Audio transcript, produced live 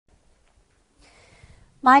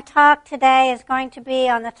My talk today is going to be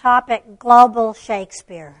on the topic global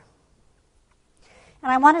Shakespeare.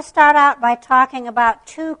 And I want to start out by talking about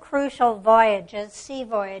two crucial voyages, sea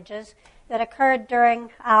voyages, that occurred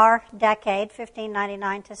during our decade,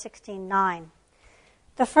 1599 to 1609.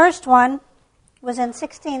 The first one was in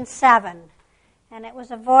 1607, and it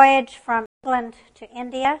was a voyage from England to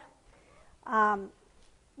India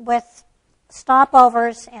with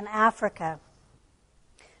stopovers in Africa.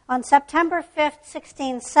 On September 5th,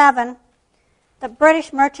 1607, the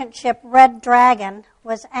British merchant ship Red Dragon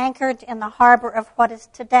was anchored in the harbor of what is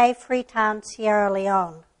today Freetown, Sierra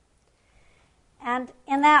Leone. And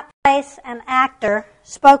in that place, an actor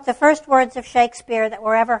spoke the first words of Shakespeare that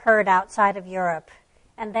were ever heard outside of Europe.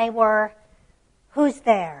 And they were, "Who's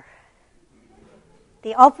there?"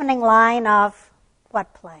 The opening line of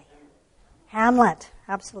what play? Hamlet,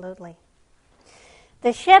 absolutely.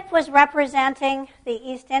 The ship was representing the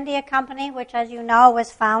East India Company, which, as you know,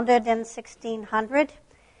 was founded in 1600.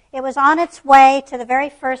 It was on its way to the very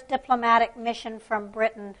first diplomatic mission from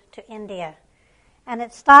Britain to India. And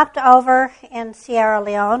it stopped over in Sierra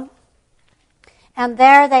Leone. And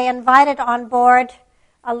there they invited on board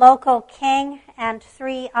a local king and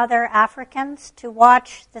 3 other Africans to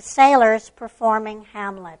watch the sailors performing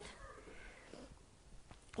Hamlet.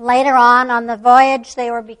 Later on the voyage, they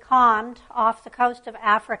were becalmed off the coast of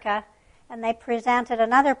Africa, and they presented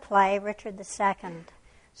another play, Richard II.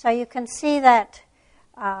 So you can see that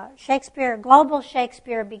Shakespeare, global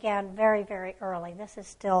Shakespeare, began very, very early. This is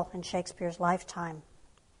still in Shakespeare's lifetime.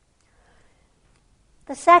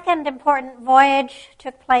 The second important voyage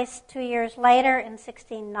took place 2 years later in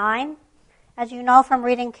 1609. As you know from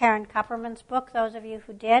reading Karen Kupperman's book, those of you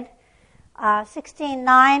who did,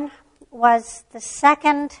 1609 was the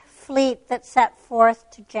second fleet that set forth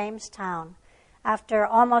to Jamestown after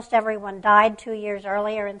almost everyone died 2 years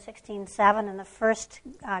earlier in 1607 in the first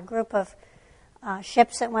group of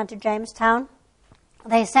ships that went to Jamestown.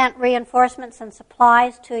 They sent reinforcements and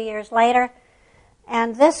supplies 2 years later,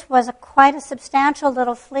 and this was quite a substantial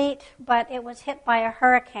little fleet, but it was hit by a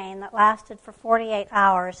hurricane that lasted for 48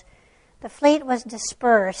 hours. The fleet was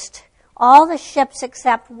dispersed. All the ships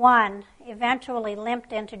except one eventually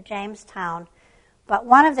limped into Jamestown. But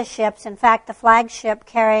one of the ships, in fact the flagship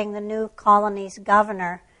carrying the new colony's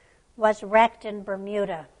governor, was wrecked in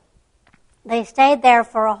Bermuda. They stayed there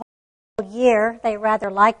for a whole year. They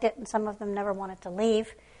rather liked it, and some of them never wanted to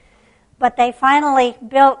leave. But they finally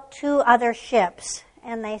built 2 other ships,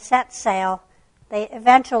 and they set sail. They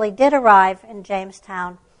eventually did arrive in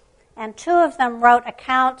Jamestown, and 2 of them wrote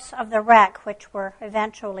accounts of the wreck, which were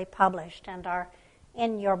eventually published and are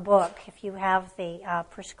in your book. If you have the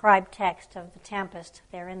prescribed text of The Tempest,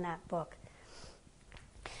 they're in that book.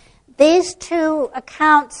 These 2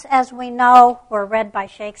 accounts, as we know, were read by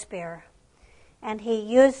Shakespeare, and he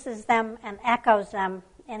uses them and echoes them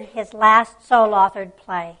in his last sole-authored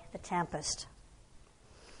play, The Tempest.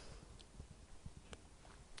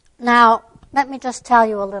 Now, let me just tell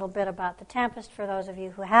you a little bit about The Tempest for those of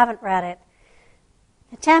you who haven't read it.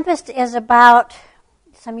 The Tempest is about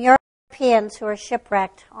some Europeans who are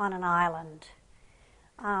shipwrecked on an island,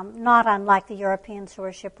 not unlike the Europeans who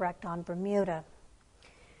were shipwrecked on Bermuda.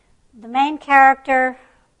 The main character,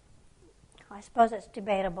 I suppose it's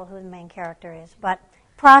debatable who the main character is, but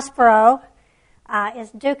Prospero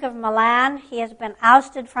is Duke of Milan. He has been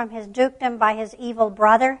ousted from his dukedom by his evil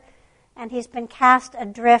brother, and he's been cast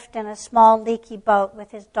adrift in a small leaky boat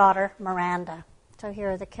with his daughter Miranda. So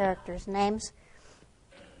here are the characters' names.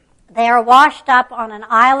 They are washed up on an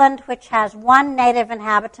island which has one native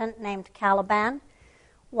inhabitant named Caliban,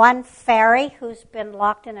 one fairy who's been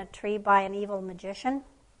locked in a tree by an evil magician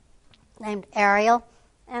named Ariel,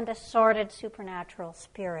 and assorted supernatural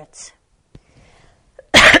spirits.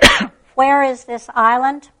 Where is this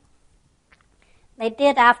island? They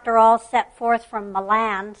did, after all, set forth from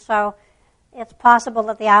Milan, so it's possible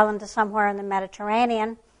that the island is somewhere in the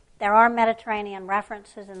Mediterranean. There are Mediterranean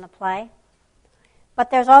references in the play. But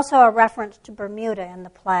there's also a reference to Bermuda in the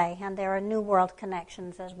play, and there are New World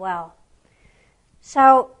connections as well.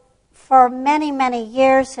 So for many, many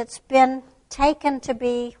years, it's been taken to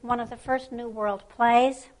be one of the first New World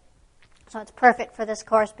plays. So it's perfect for this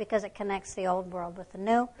course because it connects the old world with the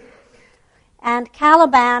new. And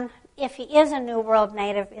Caliban, if he is a New World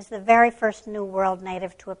native, is the very first New World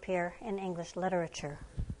native to appear in English literature.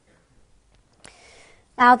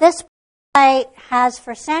 Now, this play has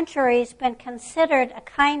for centuries been considered a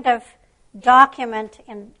kind of document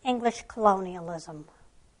in English colonialism.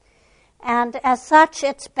 And as such,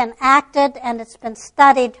 it's been acted and it's been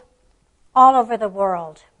studied all over the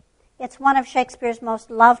world. It's one of Shakespeare's most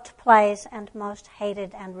loved plays and most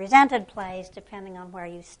hated and resented plays, depending on where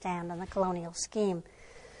you stand in the colonial scheme.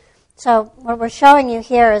 So what we're showing you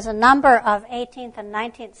here is a number of 18th and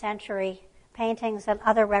 19th century paintings and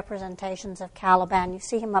other representations of Caliban. You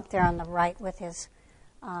see him up there on the right with his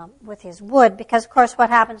wood, because, of course, what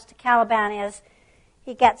happens to Caliban is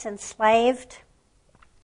he gets enslaved.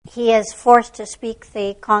 He is forced to speak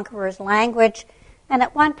the conqueror's language, and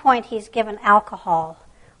at one point he's given alcohol.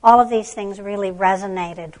 All of these things really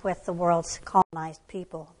resonated with the world's colonized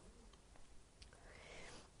people.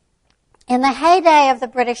 In the heyday of the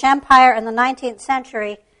British Empire in the 19th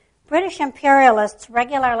century, British imperialists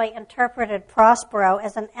regularly interpreted Prospero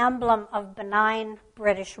as an emblem of benign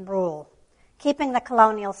British rule, keeping the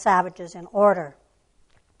colonial savages in order.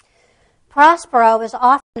 Prospero is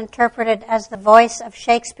often interpreted as the voice of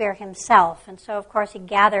Shakespeare himself, and so, of course, he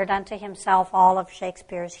gathered unto himself all of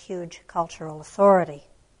Shakespeare's huge cultural authority.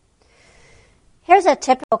 Here's a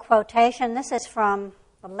typical quotation. This is from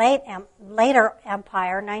the later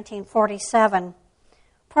Empire, 1947.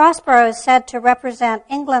 Prospero is said to represent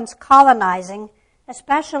England's colonizing,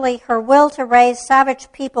 especially her will to raise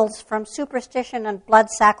savage peoples from superstition and blood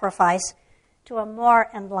sacrifice to a more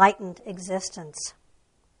enlightened existence.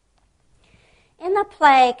 In the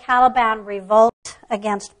play, Caliban revolts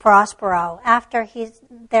against Prospero after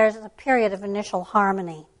there's a period of initial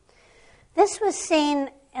harmony. This was seen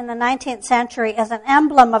in the 19th century as an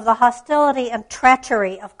emblem of the hostility and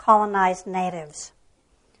treachery of colonized natives.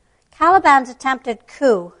 Caliban's attempted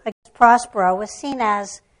coup against Prospero was seen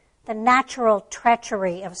as the natural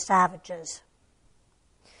treachery of savages.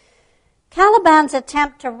 Caliban's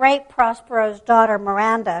attempt to rape Prospero's daughter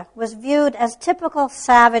Miranda was viewed as typical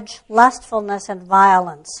savage lustfulness and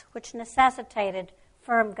violence, which necessitated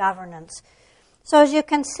firm governance. So as you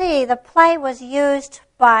can see, the play was used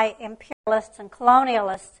by imperialists and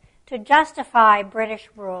colonialists to justify British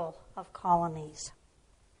rule of colonies.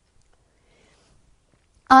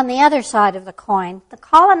 On the other side of the coin, the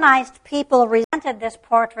colonized people resented this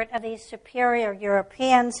portrait of these superior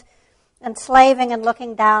Europeans, enslaving and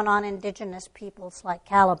looking down on indigenous peoples like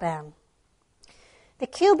Caliban. The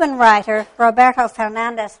Cuban writer Roberto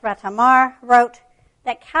Fernandez Retamar wrote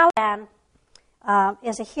that Caliban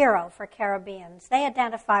is a hero for Caribbeans. They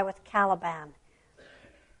identify with Caliban.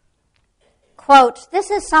 Quote,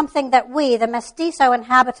 "This is something that we, the mestizo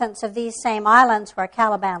inhabitants of these same islands where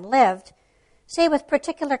Caliban lived, see with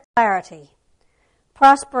particular clarity.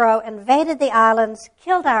 Prospero invaded the islands,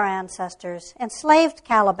 killed our ancestors, enslaved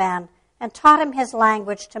Caliban, and taught him his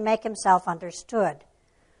language to make himself understood.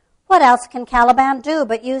 What else can Caliban do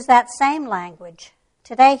but use that same language?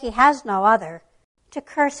 Today he has no other. To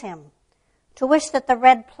curse him, to wish that the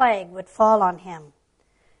Red Plague would fall on him.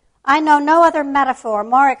 I know no other metaphor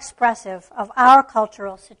more expressive of our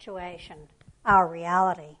cultural situation, our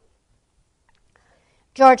reality."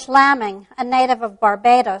 George Lamming, a native of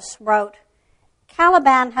Barbados, wrote,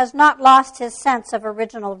 "Caliban has not lost his sense of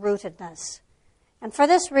original rootedness, and for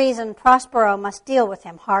this reason Prospero must deal with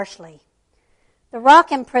him harshly. The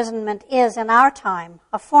rock imprisonment is, in our time,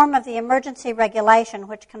 a form of the emergency regulation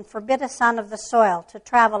which can forbid a son of the soil to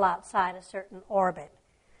travel outside a certain orbit.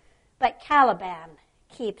 But Caliban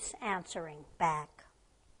keeps answering back."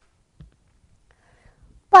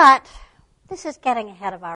 But this is getting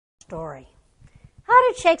ahead of our story. How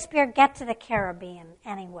did Shakespeare get to the Caribbean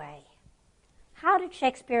anyway? How did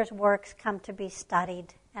Shakespeare's works come to be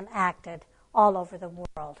studied and acted all over the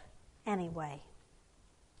world anyway?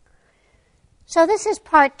 So this is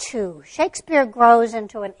part 2. Shakespeare grows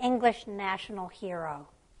into an English national hero.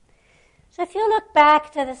 So if you look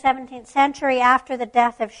back to the 17th century after the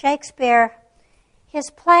death of Shakespeare, his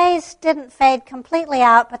plays didn't fade completely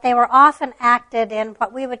out, but they were often acted in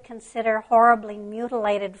what we would consider horribly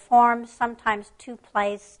mutilated forms, sometimes two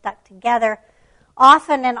plays stuck together,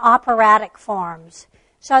 often in operatic forms.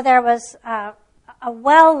 So there was a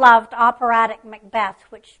well-loved operatic Macbeth,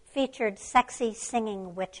 which featured sexy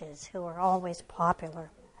singing witches who were always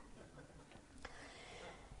popular.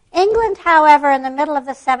 England, however, in the middle of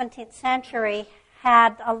the 17th century,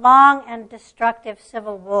 had a long and destructive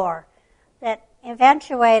civil war that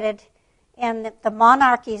eventuated in the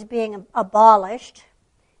monarchies being abolished,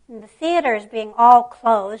 and the theaters being all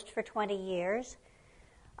closed for 20 years,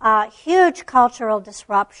 huge cultural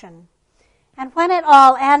disruption. And when it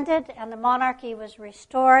all ended and the monarchy was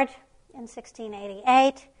restored in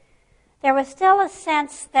 1688, there was still a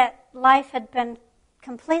sense that life had been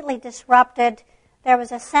completely disrupted. There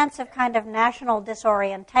was a sense of kind of national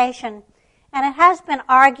disorientation, and it has been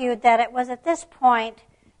argued that it was at this point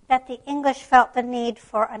that the English felt the need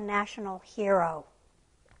for a national hero.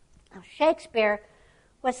 Now, Shakespeare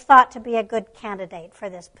was thought to be a good candidate for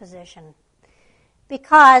this position.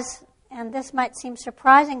 Because, and this might seem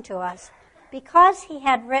surprising to us, because he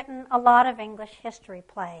had written a lot of English history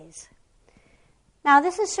plays. Now,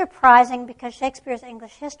 this is surprising because Shakespeare's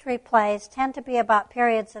English history plays tend to be about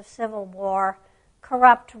periods of civil war,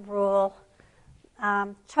 corrupt rule,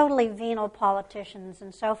 totally venal politicians,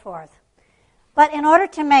 and so forth. But in order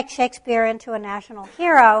to make Shakespeare into a national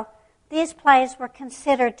hero, these plays were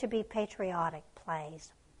considered to be patriotic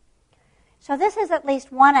plays. So this is at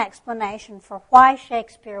least one explanation for why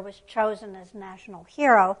Shakespeare was chosen as national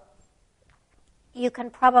hero. You can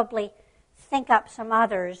probably think up some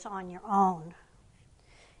others on your own.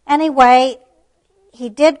 Anyway, he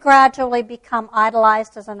did gradually become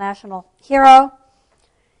idolized as a national hero.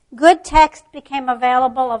 Good text became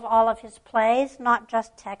available of all of his plays, not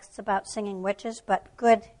just texts about singing witches, but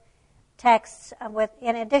good texts with,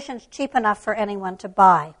 in editions cheap enough for anyone to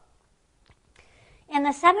buy. In the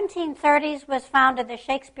 1730s was founded the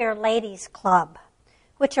Shakespeare Ladies' Club,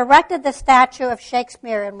 which erected the statue of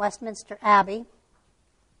Shakespeare in Westminster Abbey.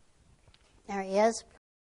 There he is.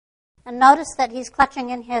 And notice that he's clutching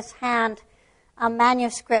in his hand a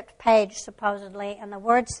manuscript page, supposedly, and the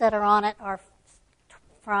words that are on it are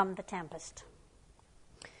from The Tempest.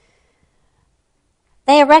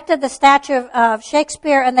 They erected the statue of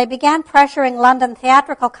Shakespeare, and they began pressuring London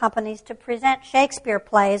theatrical companies to present Shakespeare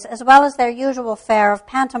plays, as well as their usual fare of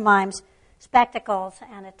pantomimes, spectacles,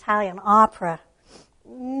 and Italian opera.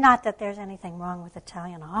 Not that there's anything wrong with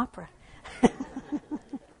Italian opera.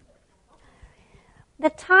 The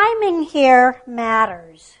timing here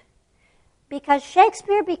matters, because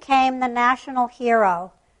Shakespeare became the national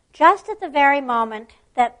hero just at the very moment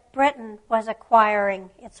that Britain was acquiring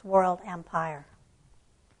its world empire.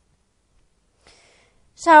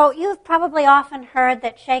 So you've probably often heard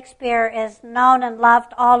that Shakespeare is known and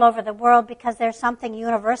loved all over the world because there's something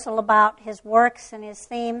universal about his works and his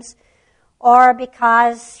themes, or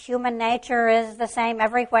because human nature is the same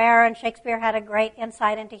everywhere and Shakespeare had a great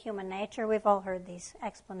insight into human nature. We've all heard these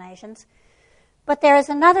explanations. But there is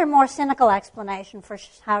another more cynical explanation for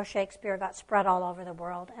how Shakespeare got spread all over the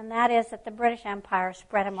world, and that is that the British Empire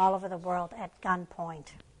spread him all over the world at gunpoint.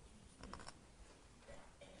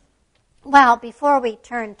 Well, before we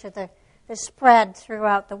turn to the spread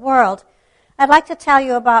throughout the world, I'd like to tell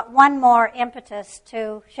you about one more impetus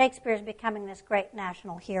to Shakespeare's becoming this great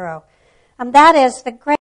national hero. And that is the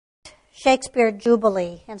Great Shakespeare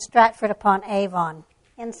Jubilee in Stratford-upon-Avon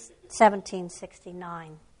in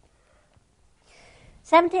 1769.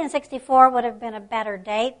 1764 would have been a better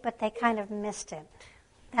date, but they kind of missed it.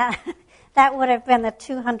 That would have been the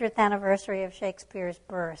 200th anniversary of Shakespeare's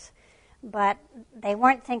birth. But they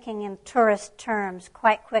weren't thinking in tourist terms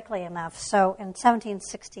quite quickly enough. So in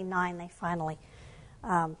 1769, they finally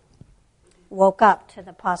woke up to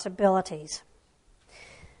the possibilities.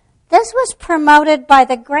 This was promoted by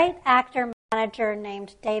the great actor-manager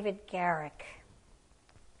named David Garrick,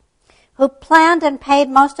 who planned and paid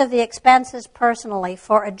most of the expenses personally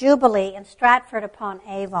for a jubilee in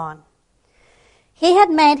Stratford-upon-Avon. He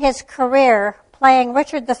had made his career playing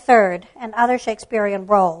Richard III and other Shakespearean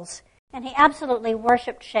roles, and he absolutely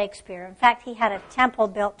worshipped Shakespeare. In fact, he had a temple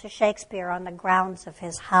built to Shakespeare on the grounds of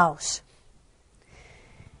his house.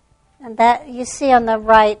 And that you see on the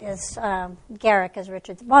right is Garrick as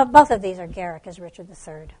Richard. Well, both of these are Garrick as Richard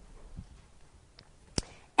III.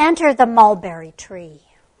 Enter the mulberry tree.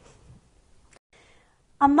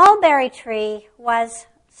 A mulberry tree was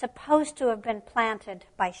supposed to have been planted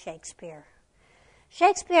by Shakespeare.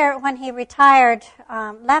 Shakespeare, when he retired,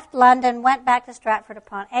 left London, went back to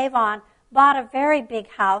Stratford-upon-Avon, bought a very big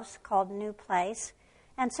house called New Place,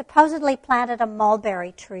 and supposedly planted a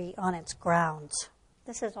mulberry tree on its grounds.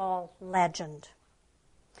 This is all legend.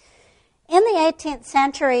 In the 18th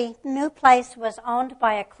century, New Place was owned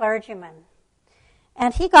by a clergyman,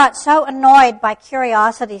 and he got so annoyed by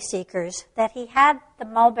curiosity seekers that he had the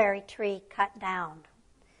mulberry tree cut down.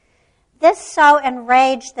 This so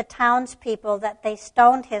enraged the townspeople that they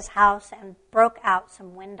stoned his house and broke out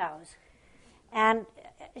some windows. And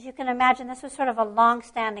as you can imagine, this was sort of a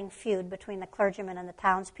long-standing feud between the clergyman and the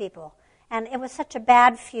townspeople. And it was such a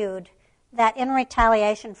bad feud that in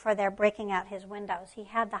retaliation for their breaking out his windows, he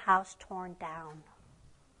had the house torn down.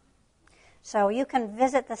 So you can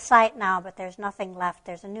visit the site now, but there's nothing left.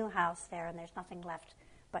 There's a new house there, and there's nothing left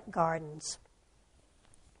but gardens.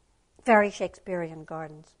 Very Shakespearean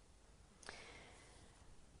gardens.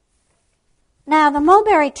 Now, the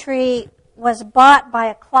mulberry tree was bought by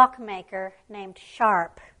a clockmaker named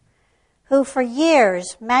Sharp, who for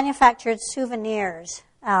years manufactured souvenirs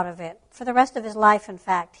out of it. For the rest of his life, in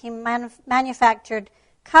fact, he manufactured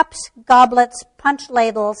cups, goblets, punch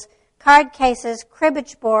ladles, card cases,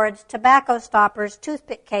 cribbage boards, tobacco stoppers,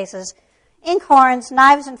 toothpick cases, inkhorns,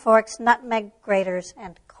 knives and forks, nutmeg graters,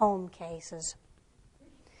 and comb cases.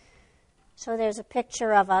 So there's a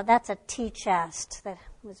picture of that's a tea chest that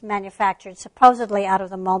was manufactured supposedly out of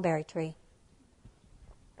the mulberry tree.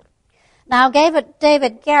 Now,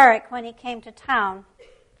 David Garrick, when he came to town,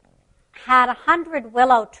 had 100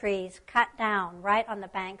 willow trees cut down right on the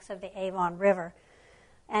banks of the Avon River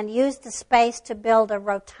and used the space to build a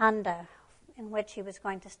rotunda in which he was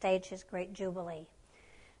going to stage his great jubilee.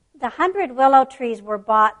 The 100 willow trees were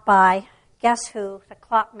bought by, guess who, the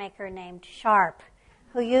clockmaker named Sharp,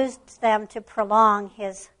 who used them to prolong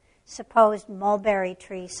his supposed mulberry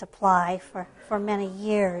tree supply for many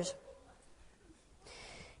years.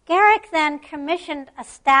 Garrick then commissioned a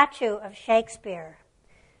statue of Shakespeare,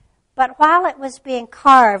 but while it was being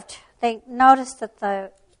carved, they noticed that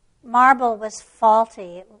the marble was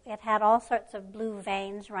faulty. It had all sorts of blue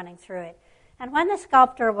veins running through it. And when the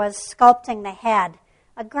sculptor was sculpting the head,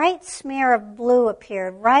 a great smear of blue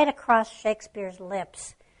appeared right across Shakespeare's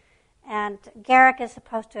lips. And Garrick is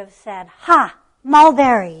supposed to have said, "Ha!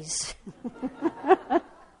 Mulberries!"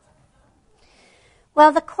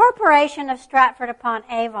 Well, the Corporation of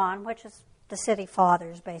Stratford-upon-Avon, which is the city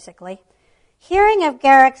fathers, basically, hearing of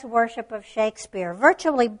Garrick's worship of Shakespeare,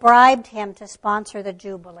 virtually bribed him to sponsor the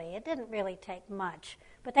Jubilee. It didn't really take much,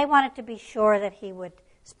 but they wanted to be sure that he would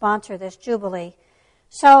sponsor this Jubilee.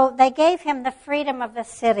 So they gave him the freedom of the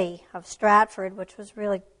city of Stratford, which was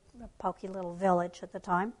really a pokey little village at the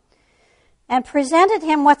time, and presented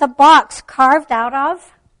him with a box carved out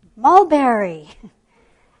of mulberry.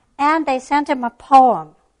 And they sent him a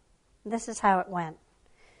poem. This is how it went.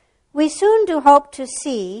 "We soon do hope to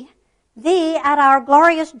see thee at our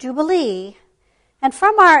glorious Jubilee, and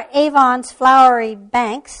from our Avon's flowery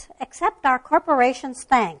banks accept our corporation's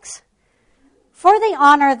thanks. For the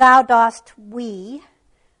honor thou dost we,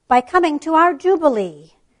 by coming to our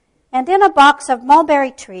Jubilee, and in a box of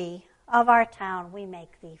mulberry tree of our town we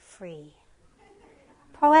make thee free."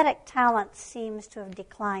 Poetic talent seems to have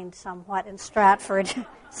declined somewhat in Stratford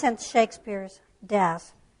since Shakespeare's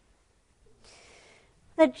death.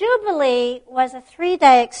 The Jubilee was a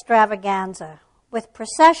 3-day extravaganza with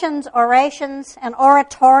processions, orations, an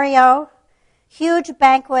oratorio, huge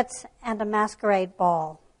banquets, and a masquerade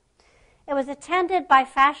ball. It was attended by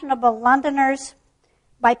fashionable Londoners,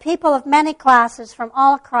 by people of many classes from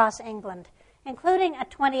all across England, including a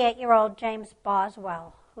 28-year-old James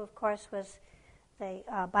Boswell, who of course was the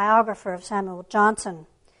biographer of Samuel Johnson.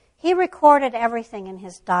 He recorded everything in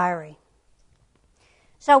his diary.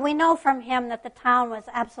 So we know from him that the town was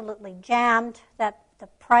absolutely jammed, that the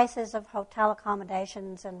prices of hotel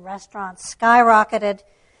accommodations and restaurants skyrocketed.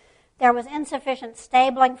 There was insufficient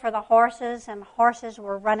stabling for the horses, and horses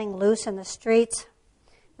were running loose in the streets.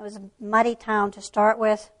 It was a muddy town to start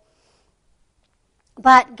with.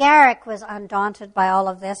 But Garrick was undaunted by all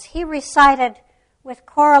of this. He recited with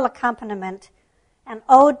choral accompaniment an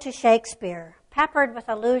ode to Shakespeare, peppered with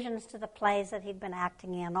allusions to the plays that he'd been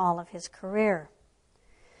acting in all of his career.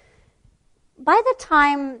 By the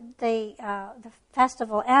time the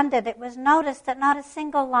festival ended, it was noticed that not a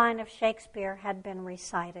single line of Shakespeare had been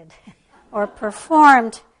recited or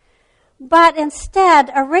performed, but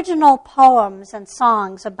instead original poems and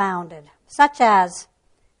songs abounded, such as,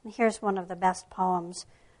 and here's one of the best poems,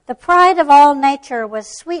 "The pride of all nature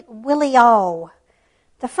was sweet Willie-O.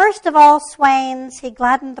 The first of all swains, he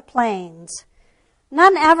gladdened the plains.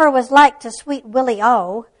 None ever was like to sweet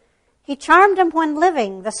Willie-O. He charmed him when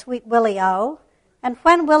living, the sweet Willie-O, and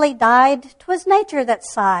when Willie died, 'twas nature that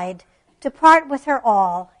sighed to part with her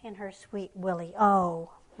all in her sweet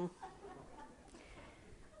Willie-O."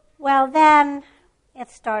 Well, then it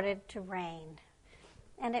started to rain.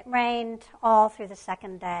 And it rained all through the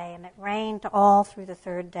second day, and it rained all through the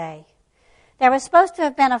third day. There was supposed to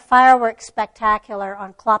have been a fireworks spectacular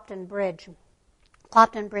on Clopton Bridge.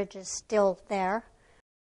 Clopton Bridge is still there.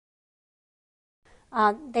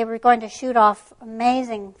 They were going to shoot off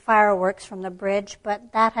amazing fireworks from the bridge,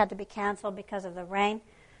 but that had to be canceled because of the rain.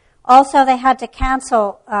 Also, they had to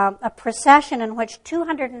cancel a procession in which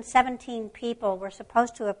 217 people were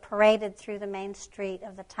supposed to have paraded through the main street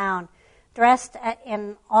of the town, dressed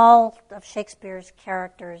in all of Shakespeare's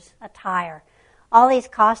characters' attire. All these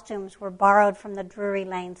costumes were borrowed from the Drury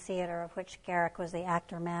Lane Theatre, of which Garrick was the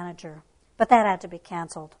actor-manager. But that had to be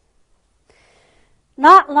canceled.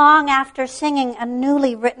 Not long after singing a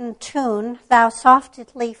newly written tune, "Thou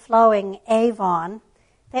softly flowing Avon,"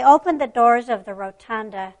 they opened the doors of the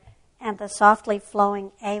rotunda, and the softly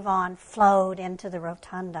flowing Avon flowed into the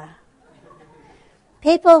rotunda.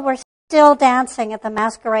 People were still dancing at the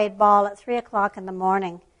masquerade ball at 3 o'clock in the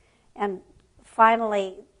morning. And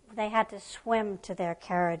finally, they had to swim to their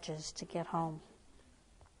carriages to get home.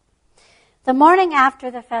 The morning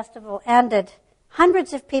after the festival ended,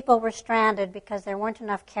 hundreds of people were stranded because there weren't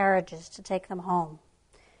enough carriages to take them home.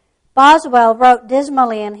 Boswell wrote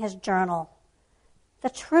dismally in his journal, "The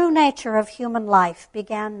true nature of human life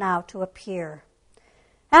began now to appear.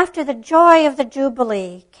 After the joy of the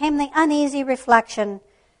Jubilee came the uneasy reflection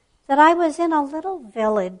that I was in a little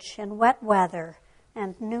village in wet weather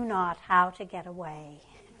and knew not how to get away."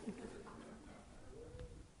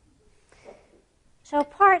 So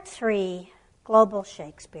part 3, Global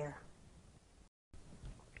Shakespeare.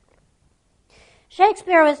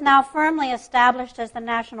 Shakespeare was now firmly established as the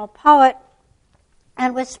national poet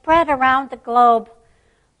and was spread around the globe,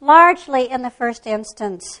 largely in the first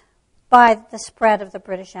instance by the spread of the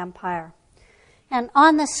British Empire. And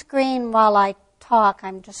on the screen while I talk,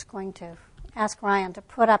 I'm just going to ask Ryan to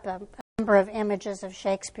put up a number of images of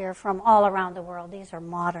Shakespeare from all around the world. These are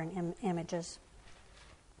modern images.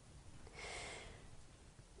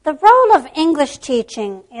 The role of English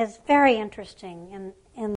teaching is very interesting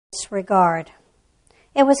in this regard.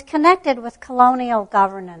 It was connected with colonial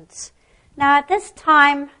governance. Now, at this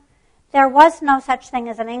time, there was no such thing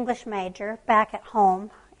as an English major back at home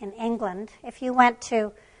in England. If you went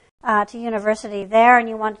to university there and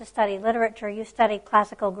you wanted to study literature, you studied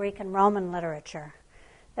classical Greek and Roman literature.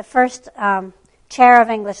 The first chair of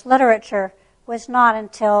English literature was not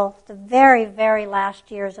until the very, very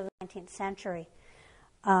last years of the 19th century.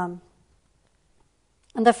 And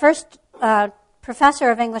the first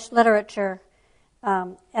professor of English literature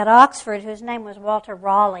at Oxford, whose name was Walter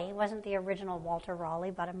Raleigh, wasn't the original Walter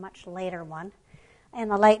Raleigh, but a much later one, in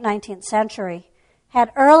the late 19th century,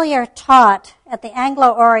 had earlier taught at the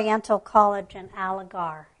Anglo-Oriental College in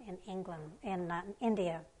Aligarh in England, in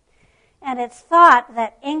India. And it's thought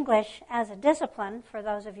that English as a discipline, for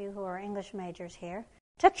those of you who are English majors here,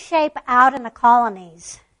 took shape out in the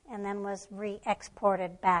colonies and then was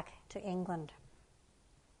re-exported back to England.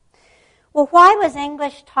 Well, why was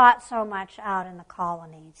English taught so much out in the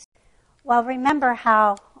colonies? Well, remember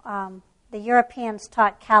how the Europeans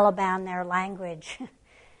taught Caliban their language.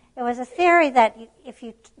 It was a theory that if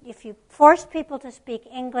you forced people to speak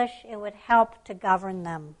English, it would help to govern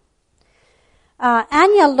them.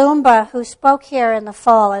 Anya Lumba, who spoke here in the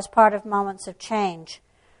fall as part of Moments of Change,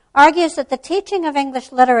 argues that the teaching of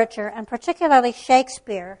English literature, and particularly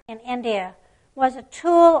Shakespeare in India, was a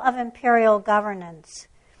tool of imperial governance.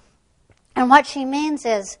 And what she means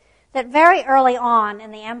is that very early on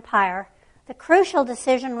in the empire, the crucial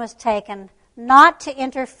decision was taken not to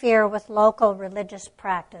interfere with local religious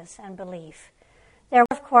practice and belief. There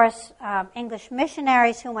were, of course, English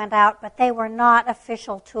missionaries who went out, but they were not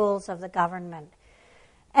official tools of the government.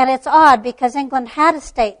 And it's odd because England had a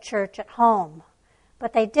state church at home,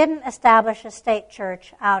 but they didn't establish a state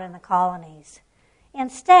church out in the colonies.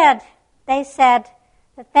 Instead, they said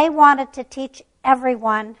that they wanted to teach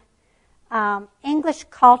everyone English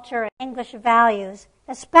culture and English values,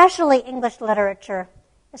 especially English literature,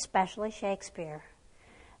 especially Shakespeare.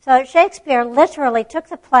 So Shakespeare literally took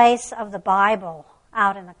the place of the Bible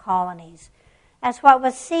out in the colonies as what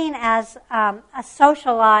was seen as a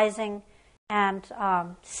socializing and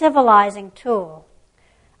civilizing tool.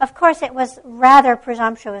 Of course, it was rather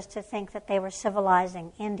presumptuous to think that they were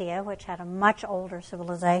civilizing India, which had a much older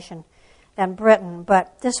civilization than Britain,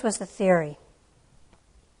 but this was the theory.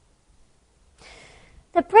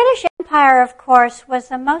 The British Empire, of course, was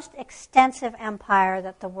the most extensive empire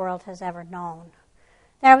that the world has ever known.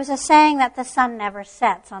 There was a saying that the sun never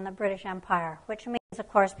sets on the British Empire, which means, of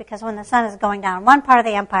course, because when the sun is going down in one part of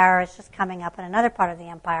the empire, it's just coming up in another part of the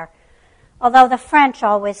empire. Although the French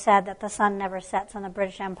always said that the sun never sets on the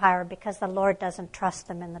British Empire because the Lord doesn't trust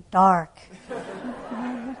them in the dark.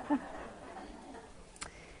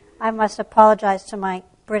 I must apologize to my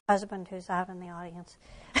British husband who's out in the audience.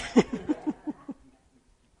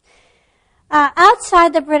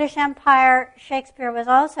 Outside the British Empire, Shakespeare was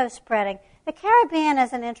also spreading. The Caribbean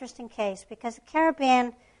is an interesting case because the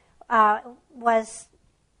Caribbean was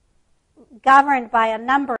governed by a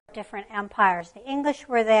number of different empires. The English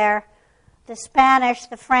were there, the Spanish,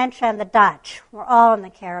 the French, and the Dutch were all in the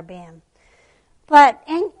Caribbean. But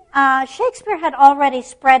Shakespeare had already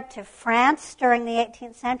spread to France during the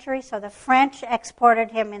 18th century, so the French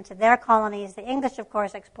exported him into their colonies. The English, of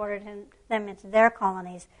course, exported them into their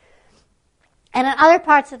colonies. And in other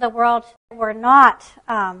parts of the world that were not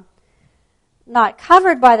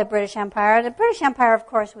covered by the British Empire. The British Empire, of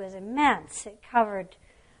course, was immense. It covered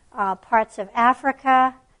parts of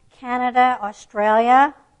Africa, Canada,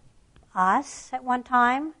 Australia, us at one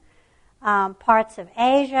time, parts of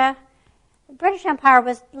Asia. The British Empire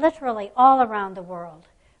was literally all around the world.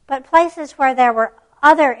 But places where there were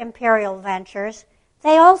other imperial ventures,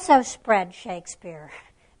 they also spread Shakespeare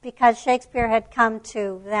because Shakespeare had come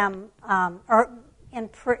to them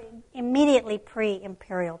immediately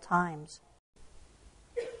pre-imperial times.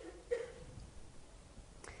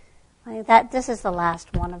 This is the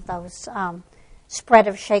last one of those spread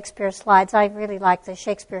of Shakespeare slides. I really like the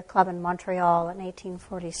Shakespeare Club in Montreal in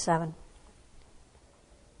 1847.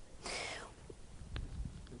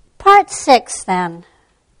 Part 6, then,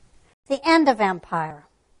 the end of empire.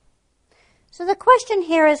 So the question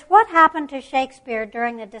here is, what happened to Shakespeare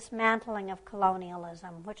during the dismantling of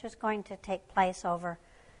colonialism, which was going to take place over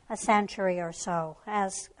a century or so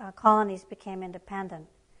as colonies became independent?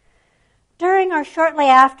 During or shortly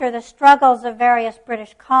after the struggles of various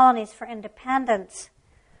British colonies for independence,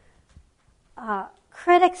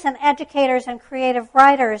 critics and educators and creative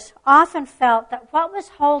writers often felt that what was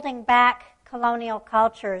holding back colonial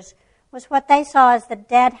cultures was what they saw as the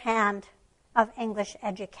dead hand of English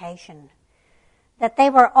education. That they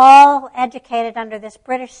were all educated under this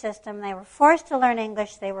British system. They were forced to learn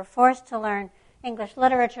English. They were forced to learn English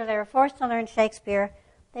literature. They were forced to learn Shakespeare.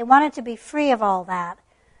 They wanted to be free of all that.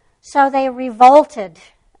 So they revolted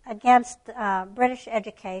against British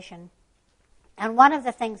education. And one of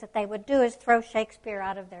the things that they would do is throw Shakespeare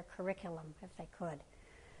out of their curriculum if they could.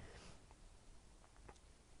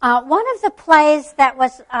 One of the plays that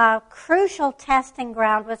was a crucial testing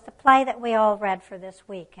ground was the play that we all read for this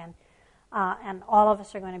week, and all of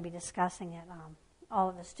us are going to be discussing it. All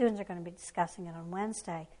of the students are going to be discussing it on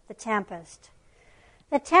Wednesday, The Tempest.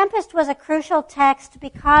 The Tempest was a crucial text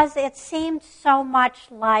because it seemed so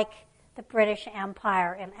much like the British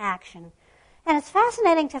Empire in action. And it's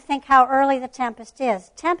fascinating to think how early The Tempest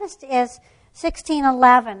is. Tempest is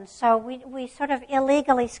 1611, so we sort of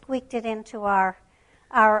illegally squeaked it into our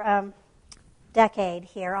decade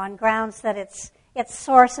here on grounds that its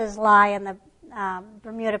sources lie in the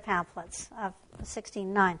Bermuda pamphlets of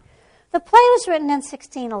 1609. The play was written in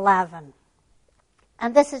 1611,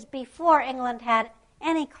 and this is before England had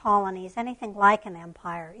any colonies, anything like an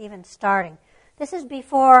empire, even starting. This is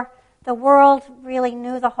before the world really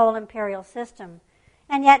knew the whole imperial system,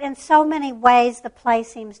 and yet in so many ways the play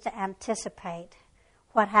seems to anticipate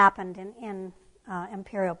what happened in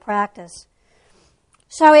imperial practice.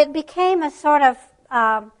 So it became a sort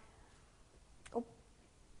of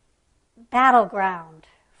battleground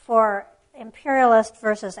for imperialist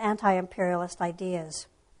versus anti-imperialist ideas.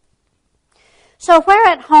 So where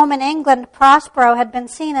at home in England Prospero had been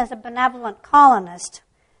seen as a benevolent colonist,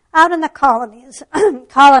 out in the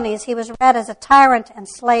colonies he was read as a tyrant and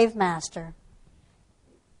slave master.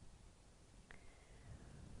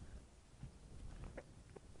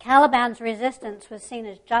 Caliban's resistance was seen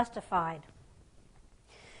as justified.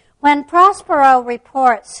 When Prospero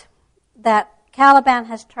reports that Caliban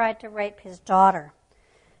has tried to rape his daughter,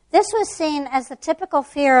 this was seen as the typical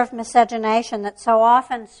fear of miscegenation that so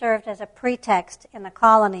often served as a pretext in the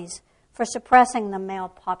colonies for suppressing the male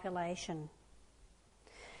population.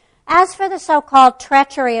 As for the so-called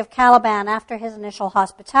treachery of Caliban after his initial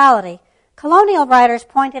hospitality, colonial writers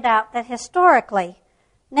pointed out that historically,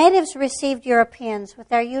 natives received Europeans with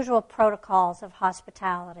their usual protocols of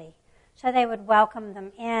hospitality. So they would welcome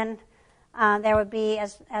them in. There would be,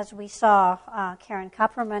 as we saw, Karen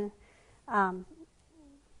Kupperman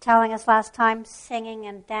telling us last time, singing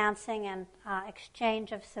and dancing and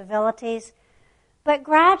exchange of civilities. But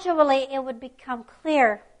gradually it would become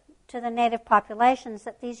clear to the native populations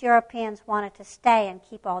that these Europeans wanted to stay and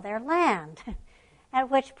keep all their land, at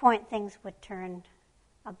which point things would turn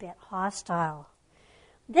a bit hostile.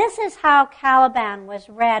 This is how Caliban was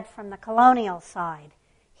read from the colonial side.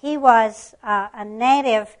 He was a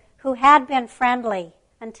native who had been friendly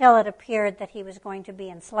until it appeared that he was going to be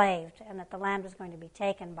enslaved and that the land was going to be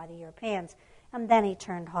taken by the Europeans, and then he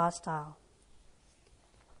turned hostile.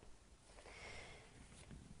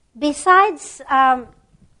 Besides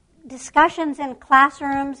discussions in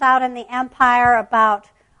classrooms out in the empire about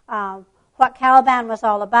what Caliban was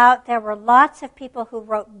all about, there were lots of people who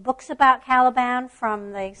wrote books about Caliban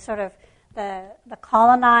from the sort of the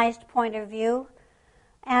colonized point of view.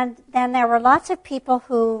 And then there were lots of people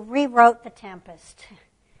who rewrote The Tempest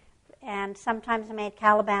and sometimes made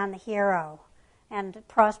Caliban the hero and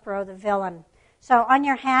Prospero the villain. So on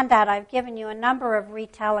your handout, I've given you a number of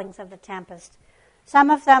retellings of The Tempest.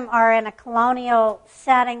 Some of them are in a colonial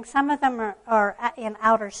setting. Some of them are in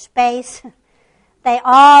outer space. They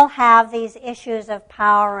all have these issues of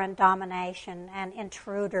power and domination and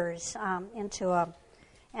intruders into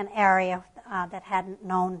an area that hadn't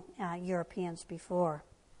known Europeans before.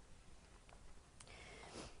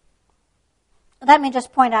 let me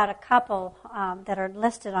just point out a couple that are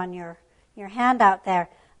listed on your handout there.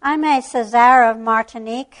 Aimé Césaire of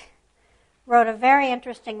Martinique wrote a very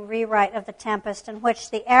interesting rewrite of The Tempest in which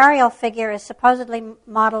the Ariel figure is supposedly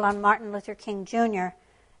modeled on Martin Luther King Jr.,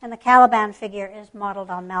 and the Caliban figure is modeled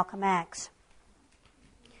on Malcolm X.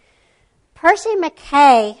 Percy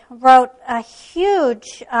MacKay wrote a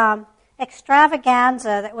huge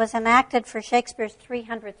extravaganza that was enacted for Shakespeare's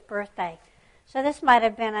 300th birthday. So this might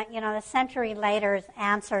have been a century later's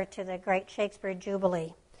answer to the Great Shakespeare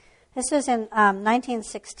Jubilee. This was in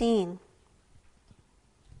 1916.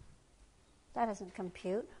 That doesn't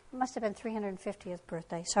compute. It must have been 350th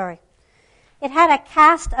birthday. Sorry. It had a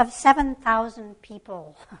cast of 7,000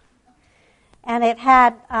 people. And it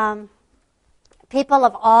had people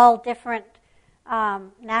of all different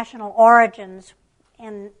national origins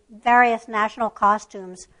in various national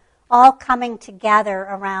costumes all coming together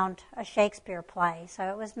around a Shakespeare play. So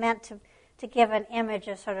it was meant to give an image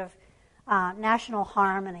of sort of national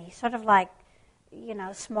harmony, sort of like,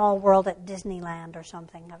 Small World at Disneyland or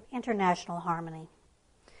something, of international harmony.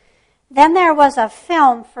 Then there was a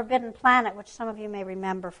film, Forbidden Planet, which some of you may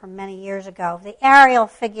remember from many years ago. The Ariel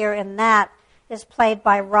figure in that is played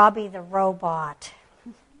by Robbie the Robot.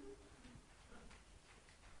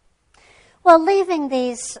 Well, leaving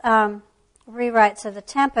these rewrites of The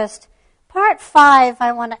Tempest, part 5,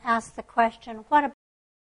 I want to ask the question, what about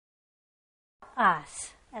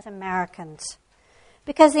us as Americans?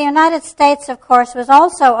 Because the United States, of course, was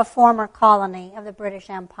also a former colony of the British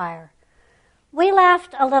Empire. We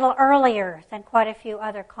left a little earlier than quite a few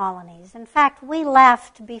other colonies. In fact, we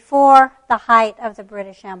left before the height of the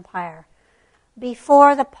British Empire,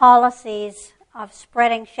 before the policies of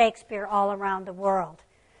spreading Shakespeare all around the world.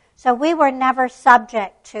 So we were never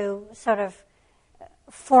subject to sort of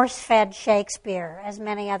force-fed Shakespeare, as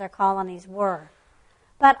many other colonies were.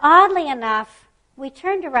 But oddly enough, we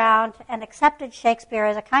turned around and accepted Shakespeare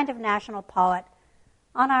as a kind of national poet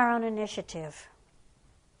on our own initiative.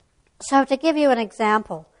 So to give you an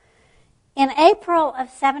example, in April of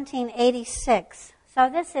 1786, so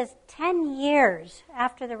this is 10 years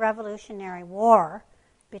after the Revolutionary War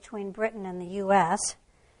between Britain and the U.S.,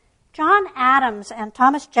 John Adams and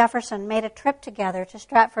Thomas Jefferson made a trip together to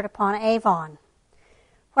Stratford-upon-Avon,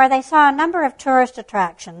 where they saw a number of tourist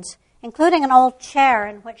attractions, including an old chair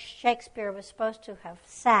in which Shakespeare was supposed to have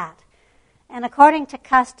sat. And according to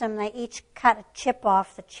custom, they each cut a chip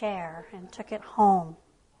off the chair and took it home.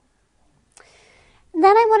 And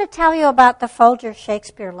then I want to tell you about the Folger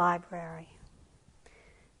Shakespeare Library.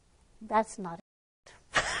 That's not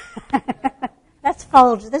it. That's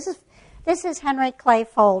Folger. This is Henry Clay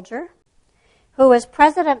Folger, who was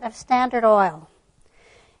president of Standard Oil.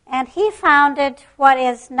 And he founded what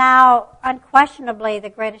is now unquestionably the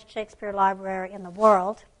greatest Shakespeare library in the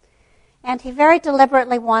world. And he very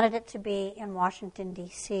deliberately wanted it to be in Washington,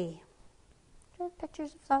 D.C. Do you have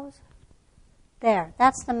pictures of those? There.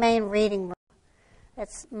 That's the main reading room.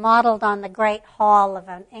 It's modeled on the great hall of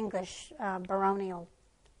an English baronial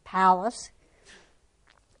palace.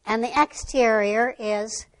 And the exterior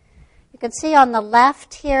is, you can see on the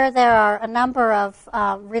left here, there are a number of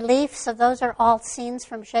reliefs. So those are all scenes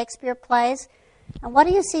from Shakespeare plays. And what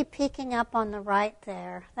do you see peeking up on the right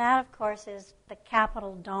there? That, of course, is the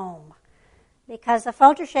Capitol Dome. Because the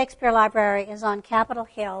Folger Shakespeare Library is on Capitol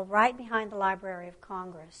Hill, right behind the Library of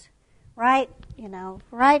Congress. Right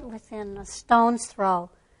within a stone's throw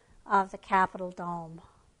of the Capitol Dome.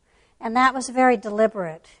 And that was very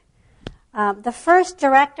deliberate. The first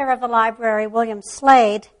director of the library, William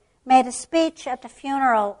Slade, made a speech at the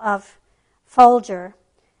funeral of Folger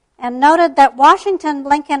and noted that Washington,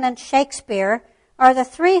 Lincoln, and Shakespeare are the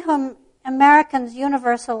three whom Americans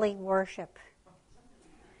universally worship.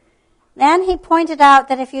 Then he pointed out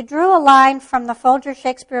that if you drew a line from the Folger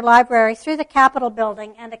Shakespeare Library through the Capitol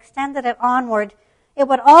building and extended it onward, it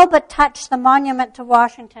would all but touch the monument to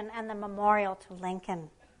Washington and the memorial to Lincoln.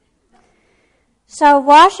 So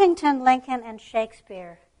Washington, Lincoln, and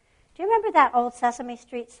Shakespeare. Do you remember that old Sesame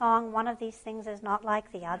Street song, "One of these things is not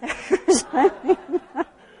like the others"?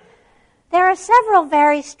 There are several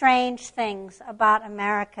very strange things about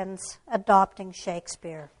Americans adopting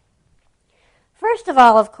Shakespeare. First of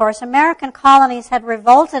all, of course, American colonies had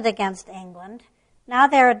revolted against England. Now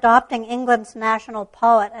they're adopting England's national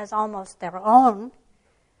poet as almost their own.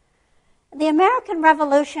 The American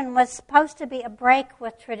Revolution was supposed to be a break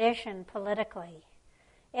with tradition politically.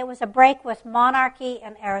 It was a break with monarchy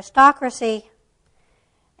and aristocracy.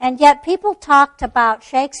 And yet people talked about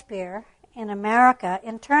Shakespeare in America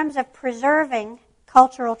in terms of preserving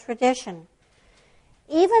cultural tradition,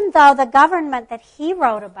 even though the government that he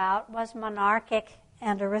wrote about was monarchic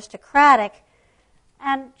and aristocratic.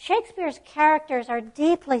 And Shakespeare's characters are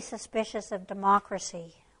deeply suspicious of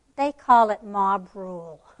democracy. They call it mob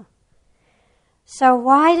rule. So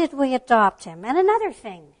why did we adopt him? And another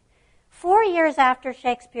thing, 4 years after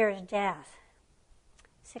Shakespeare's death,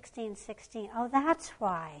 1616, oh, that's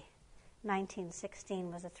why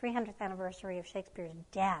 1916 was the 300th anniversary of Shakespeare's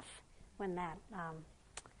death when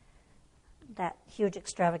that huge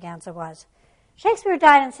extravaganza was. Shakespeare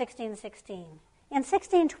died in 1616. In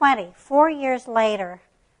 1620, 4 years later,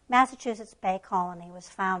 Massachusetts Bay Colony was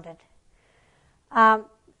founded.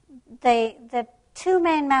 The two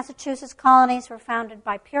main Massachusetts colonies were founded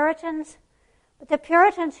by Puritans, but the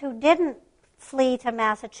Puritans who didn't flee to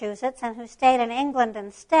Massachusetts and who stayed in England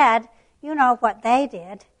instead, you know what they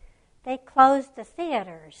did. They closed the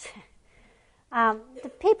theaters.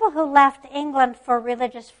 The people who left England for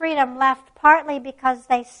religious freedom left partly because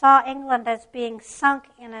they saw England as being sunk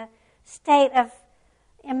in a state of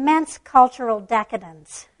immense cultural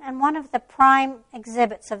decadence. And one of the prime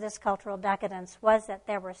exhibits of this cultural decadence was that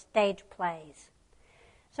there were stage plays.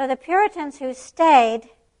 So the Puritans who stayed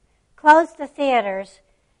closed the theaters,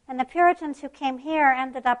 and the Puritans who came here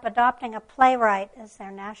ended up adopting a playwright as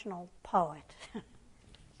their national poet.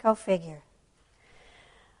 Go figure.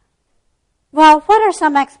 Well, what are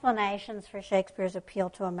some explanations for Shakespeare's appeal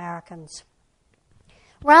to Americans?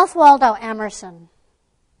 Ralph Waldo Emerson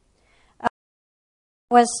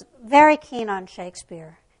was very keen on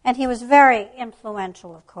Shakespeare, and he was very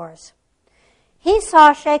influential, of course. He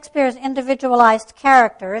saw Shakespeare's individualized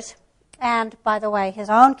characters, and, by the way, his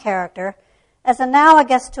own character, as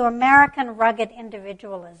analogous to American rugged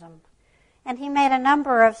individualism. And he made a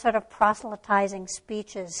number of sort of proselytizing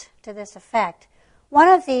speeches to this effect. One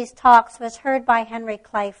of these talks was heard by Henry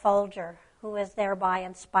Clay Folger, who was thereby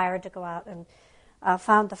inspired to go out and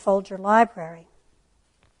found the Folger Library.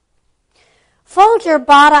 Folger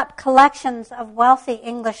bought up collections of wealthy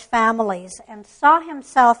English families and saw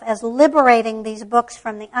himself as liberating these books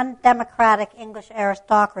from the undemocratic English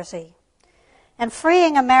aristocracy and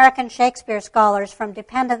freeing American Shakespeare scholars from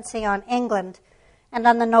dependency on England and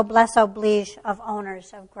on the noblesse oblige of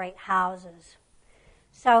owners of great houses.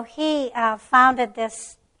 So he founded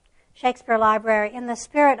this Shakespeare Library in the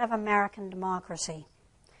spirit of American democracy.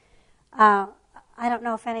 I don't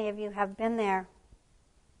know if any of you have been there.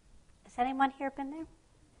 Has anyone here been there?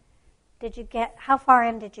 How far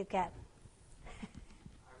in did you get?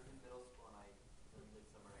 I was in middle school and I did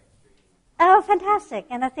Midsummer Night's Dream. Oh, fantastic.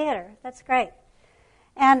 In the theater. That's great.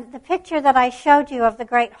 And the picture that I showed you of the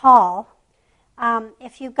Great Hall,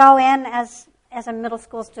 if you go in as a middle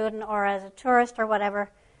school student or as a tourist or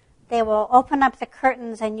whatever, they will open up the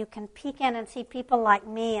curtains and you can peek in and see people like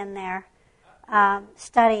me in there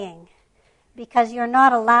studying, because you're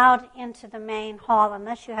not allowed into the main hall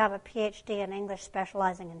unless you have a PhD in English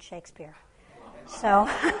specializing in Shakespeare. So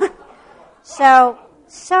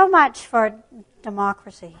much for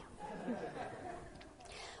democracy.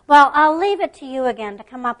 Well, I'll leave it to you again to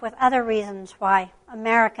come up with other reasons why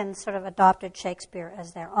Americans sort of adopted Shakespeare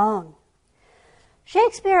as their own.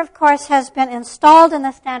 Shakespeare, of course, has been installed in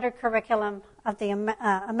the standard curriculum of the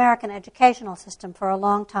American educational system for a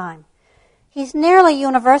long time. He's nearly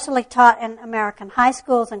universally taught in American high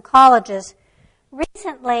schools and colleges.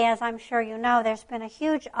 Recently, as I'm sure you know, there's been a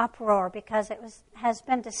huge uproar because has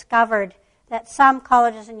been discovered that some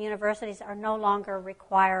colleges and universities are no longer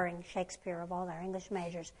requiring Shakespeare of all their English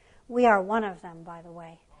majors. We are one of them, by the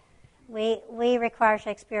way. We require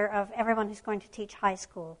Shakespeare of everyone who's going to teach high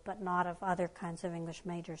school, but not of other kinds of English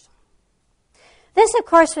majors. This, of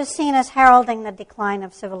course, was seen as heralding the decline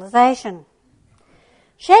of civilization.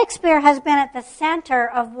 Shakespeare has been at the center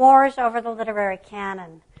of wars over the literary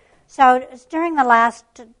canon. So during the last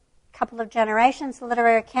couple of generations, the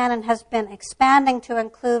literary canon has been expanding to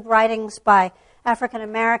include writings by African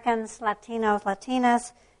Americans, Latinos,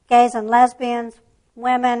 Latinas, gays and lesbians,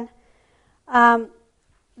 women.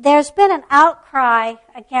 There's been an outcry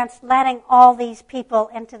against letting all these people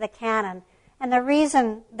into the canon, and the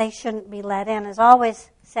reason they shouldn't be let in is always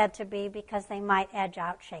said to be because they might edge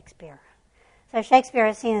out Shakespeare. So Shakespeare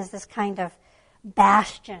is seen as this kind of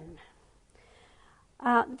bastion.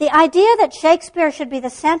 The idea that Shakespeare should be the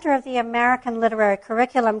center of the American literary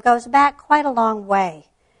curriculum goes back quite a long way,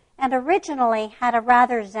 and originally had a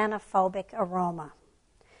rather xenophobic aroma.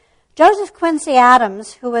 Joseph Quincy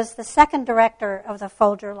Adams, who was the second director of the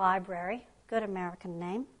Folger Library, good American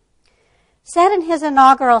name, said in his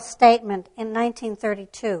inaugural statement in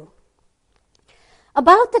 1932,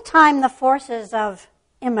 "About the time the forces of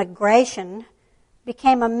immigration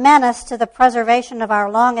became a menace to the preservation of our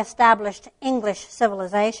long-established English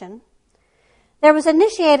civilization, there was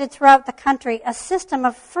initiated throughout the country a system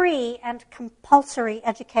of free and compulsory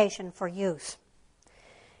education for youth.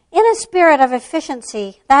 In a spirit of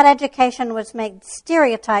efficiency, that education was made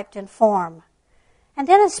stereotyped in form. And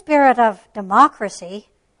in a spirit of democracy,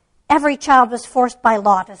 every child was forced by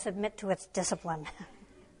law to submit to its discipline.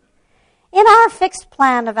 In our fixed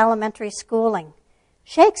plan of elementary schooling,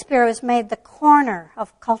 Shakespeare was made the corner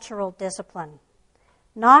of cultural discipline.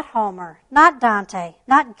 Not Homer, not Dante,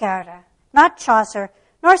 not Goethe, not Chaucer,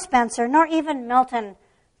 nor Spencer, nor even Milton,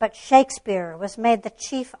 but Shakespeare was made the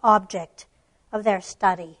chief object of their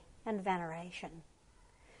study and veneration.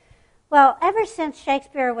 Well, ever since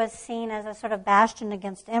Shakespeare was seen as a sort of bastion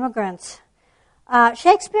against immigrants,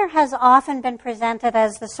 Shakespeare has often been presented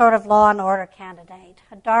as the sort of law and order candidate,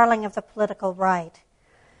 a darling of the political right.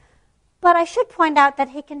 But I should point out that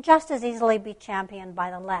he can just as easily be championed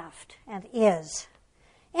by the left, and is.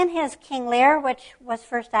 In his King Lear, which was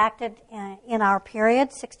first acted in our period,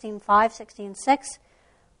 1605, 1606,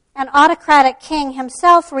 an autocratic king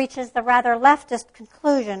himself reaches the rather leftist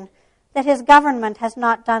conclusion that his government has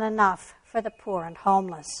not done enough for the poor and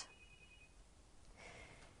homeless.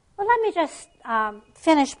 Well, let me just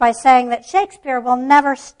finish by saying that Shakespeare will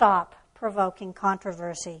never stop provoking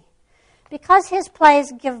controversy. Because his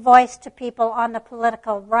plays give voice to people on the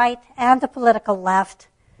political right and the political left,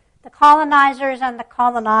 the colonizers and the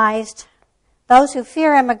colonized, those who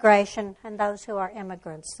fear immigration and those who are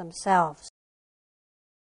immigrants themselves.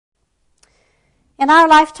 In our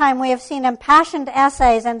lifetime, we have seen impassioned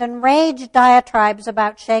essays and enraged diatribes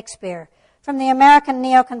about Shakespeare, from the American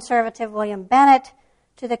neoconservative William Bennett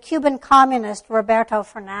to the Cuban communist Roberto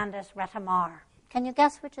Fernandez Retamar. Can you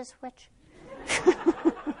guess which is which?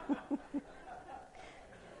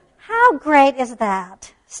 How great is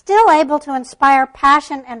that? Still able to inspire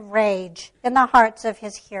passion and rage in the hearts of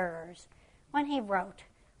his hearers when he wrote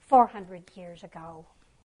 400 years ago.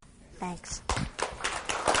 Thanks.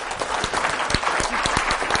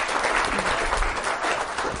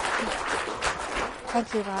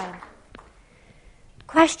 Thank you, Ryan.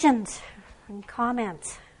 Questions and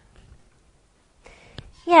comments?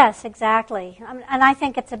 Yes, exactly. And I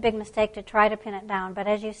think it's a big mistake to try to pin it down. But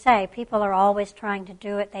as you say, people are always trying to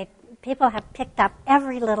do it. People have picked up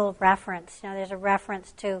every little reference. You know, there's a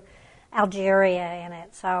reference to Algeria in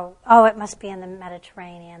it. So, it must be in the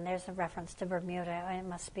Mediterranean. There's a reference to Bermuda. It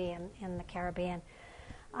must be in the Caribbean.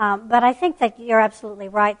 But I think that you're absolutely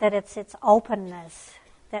right, that it's its openness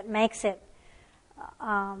that makes it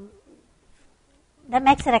a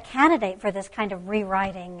candidate for this kind of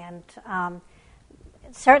rewriting. And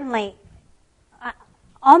certainly,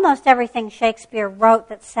 almost everything Shakespeare wrote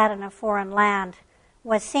that's set in a foreign land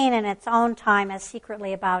was seen in its own time as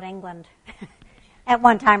secretly about England at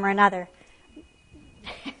one time or another.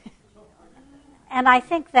 And I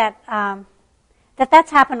think that that's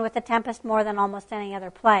happened with The Tempest more than almost any other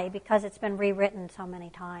play because it's been rewritten so many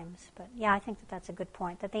times. But yeah, I think that's a good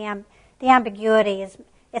point, that the ambiguity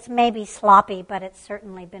it's maybe sloppy, but it's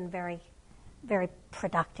certainly been very, very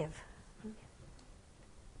productive.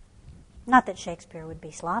 Not that Shakespeare would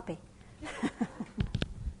be sloppy.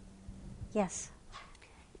 Yes.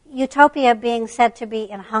 Utopia being said to be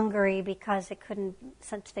in Hungary because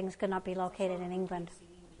such things could not be located in England.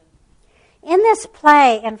 In this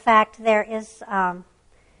play, in fact, there is a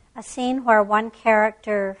scene where one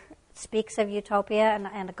character speaks of utopia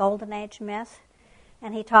and a golden age myth,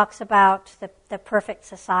 and he talks about the perfect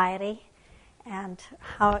society and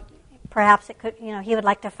how perhaps it could, he would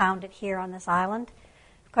like to found it here on this island.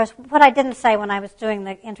 Of course, what I didn't say when I was doing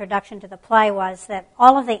the introduction to the play was that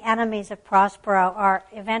all of the enemies of Prospero are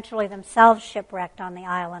eventually themselves shipwrecked on the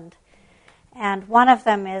island. And one of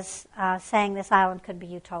them is saying this island could be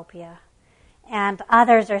utopia. And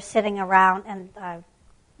others are sitting around, and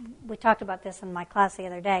we talked about this in my class the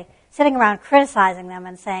other day, sitting around criticizing them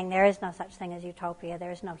and saying there is no such thing as utopia.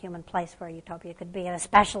 There is no human place where utopia could be, and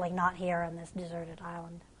especially not here on this deserted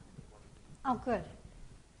island. Oh, good.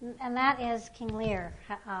 And that is King Lear,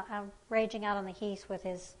 raging out on the heath with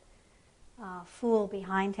his fool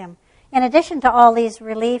behind him. In addition to all these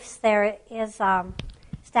reliefs, there is a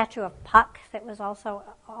statue of Puck that was also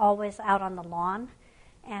always out on the lawn.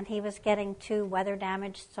 And he was getting too weather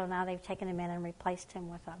damaged, so now they've taken him in and replaced him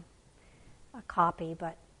with a copy.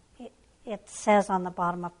 But it says on the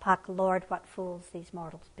bottom of Puck, "Lord, what fools these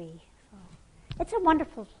mortals be." So it's a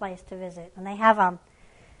wonderful place to visit. And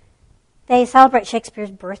they celebrate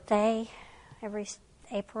Shakespeare's birthday every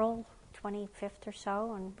April 25th or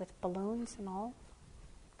so, and with balloons and all.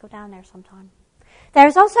 Go down there sometime.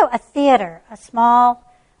 There's also a theater, a small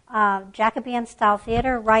Jacobean-style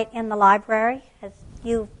theater right in the library. As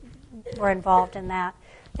you were involved in that.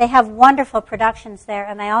 They have wonderful productions there,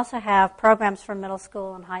 and they also have programs for middle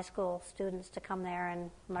school and high school students to come there and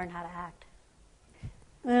learn how to act.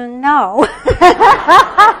 No.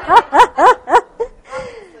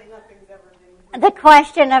 The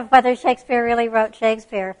question of whether Shakespeare really wrote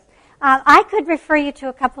Shakespeare. I could refer you to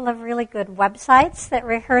a couple of really good websites that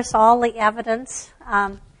rehearse all the evidence.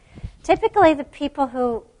 Typically, the people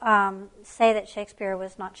who say that Shakespeare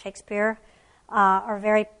was not Shakespeare are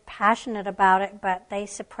very passionate about it, but they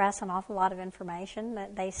suppress an awful lot of information.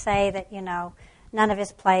 That they say that, none of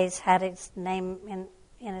his plays had his name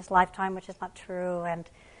in his lifetime, which is not true. And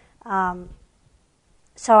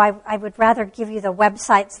so I would rather give you the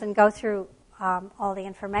websites than go through all the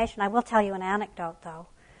information. I will tell you an anecdote, though.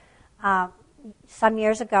 Some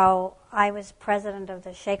years ago, I was president of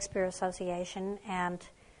the Shakespeare Association, and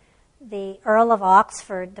the Earl of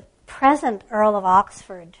Oxford, the present Earl of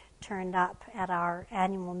Oxford, turned up at our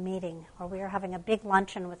annual meeting, where we were having a big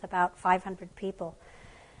luncheon with about 500 people.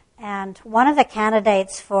 And one of the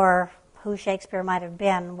candidates for who Shakespeare might have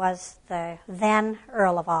been was the then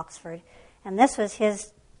Earl of Oxford. And this was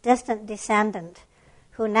his distant descendant,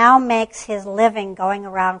 who now makes his living going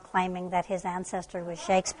around claiming that his ancestor was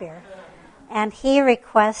Shakespeare. And he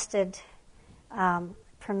requested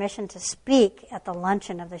permission to speak at the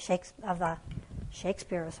luncheon of the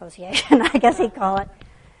Shakespeare Association, I guess he'd call it.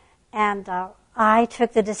 And I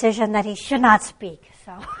took the decision that he should not speak.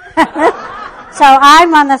 So, so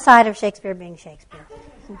I'm on the side of Shakespeare being Shakespeare.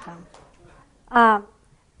 The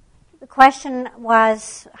question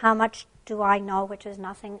was, how much do I know, which is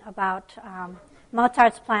nothing, about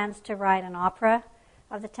Mozart's plans to write an opera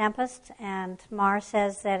of The Tempest, and Marr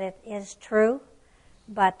says that it is true,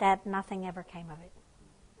 but that nothing ever came of it.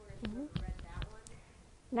 Mm-hmm.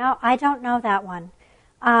 No, I don't know that one.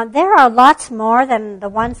 There are lots more than the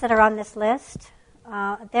ones that are on this list.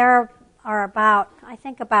 There are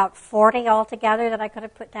about 40 altogether that I could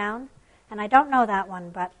have put down, and I don't know that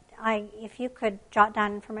one, but if you could jot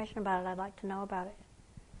down information about it, I'd like to know about it.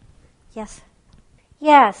 Yes?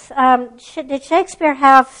 Yes. Did Shakespeare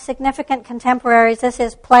have significant contemporaries? This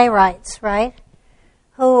is playwrights, right?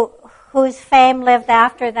 Whose fame lived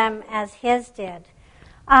after them as his did.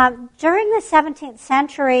 During the 17th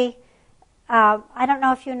century, I don't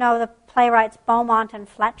know if you know the playwrights Beaumont and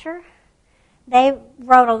Fletcher. They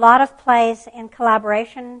wrote a lot of plays in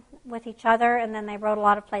collaboration with each other, and then they wrote a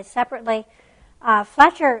lot of plays separately.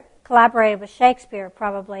 Fletcher collaborated with Shakespeare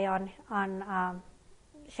probably on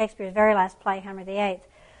Shakespeare's very last play, Henry VIII.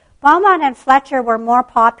 Beaumont and Fletcher were more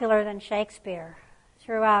popular than Shakespeare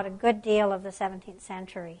throughout a good deal of the 17th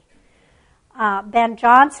century. Ben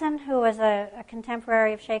Jonson, who was a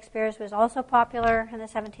contemporary of Shakespeare's, was also popular in the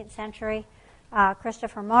 17th century.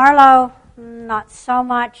 Christopher Marlowe, not so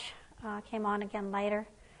much, came on again later.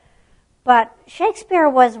 But Shakespeare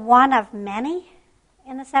was one of many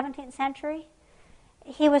in the 17th century.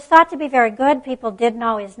 He was thought to be very good. People did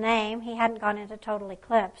know his name. He hadn't gone into total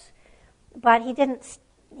eclipse. But he didn't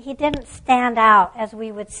stand out as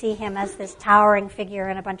we would see him as this towering figure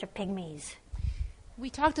in a bunch of pygmies. We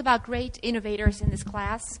talked about great innovators in this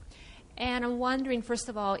class, and I'm wondering, first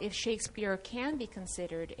of all, if Shakespeare can be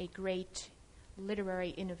considered a great literary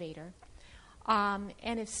innovator.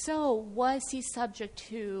 And if so, was he subject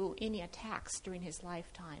to any attacks during his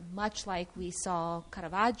lifetime, much like we saw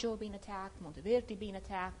Caravaggio being attacked, Monteverdi being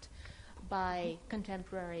attacked by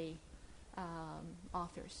contemporary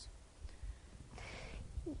authors?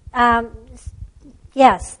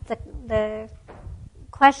 Yes, the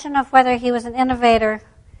question of whether he was an innovator,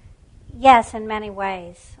 yes, in many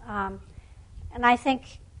ways. And I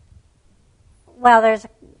think, well,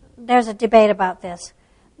 there's a debate about this.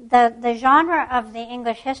 The genre of the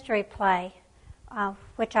English history play,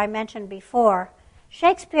 which I mentioned before,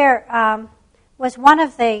 Shakespeare was one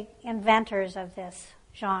of the inventors of this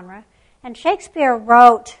genre. And Shakespeare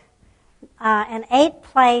wrote an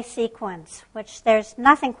 8-play sequence, which there's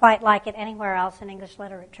nothing quite like it anywhere else in English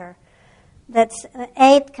literature. That's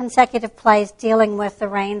 8 consecutive plays dealing with the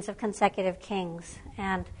reigns of consecutive kings.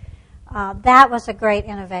 And that was a great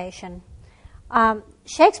innovation.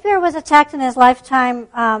 Shakespeare was attacked in his lifetime.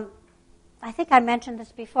 I think I mentioned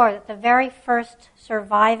this before, that the very first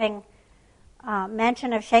surviving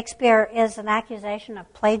mention of Shakespeare is an accusation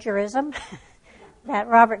of plagiarism, that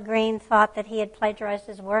Robert Greene thought that he had plagiarized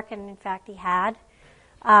his work, and in fact he had,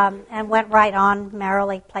 and went right on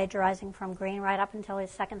merrily plagiarizing from Greene right up until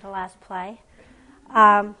his second to last play.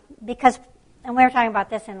 Because, and we were talking about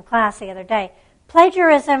this in class the other day,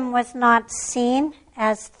 plagiarism was not seen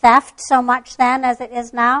as theft so much then as it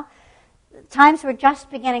is now. Times were just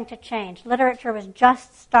beginning to change. Literature was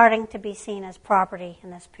just starting to be seen as property in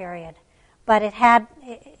this period. but it had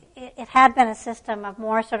been a system of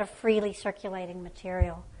more sort of freely circulating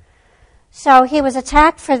material. So he was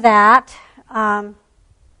attacked for that.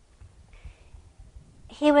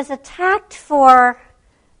 He was attacked for,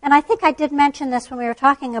 and I think I did mention this when we were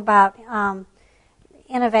talking about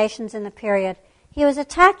innovations in the period. He was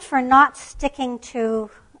attacked for not sticking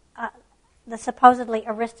to the supposedly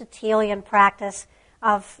Aristotelian practice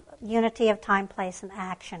of unity of time, place, and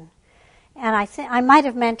action. And I might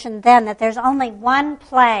have mentioned then that there's only one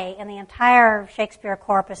play in the entire Shakespeare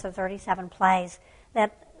corpus of 37 plays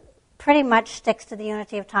that pretty much sticks to the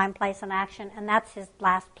unity of time, place, and action, and that's his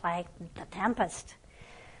last play, The Tempest.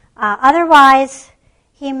 Otherwise,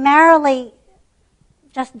 he merrily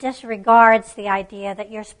just disregards the idea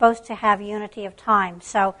that you're supposed to have unity of time.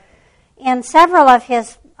 So in several of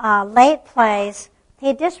his late plays,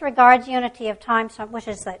 he disregards unity of time, which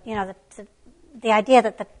is that, the idea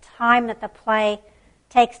that the time that the play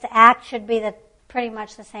takes to act should be pretty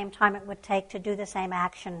much the same time it would take to do the same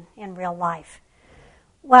action in real life.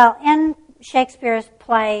 Well, in Shakespeare's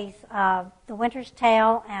plays, The Winter's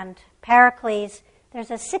Tale and Pericles, there's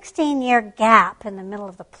a 16-year gap in the middle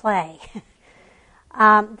of the play.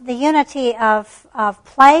 The unity of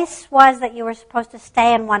place was that you were supposed to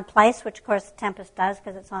stay in one place, which, of course, The Tempest does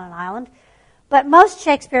because it's on an island. But most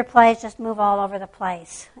Shakespeare plays just move all over the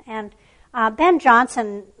place. And Ben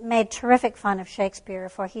Jonson made terrific fun of Shakespeare,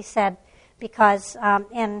 for he said, because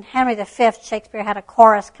in Henry V, Shakespeare had a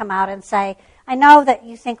chorus come out and say, I know that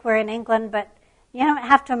you think we're in England, but you don't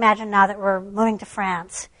have to imagine now that we're moving to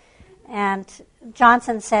France. And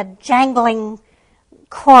Jonson said, jangling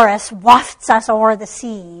chorus wafts us o'er the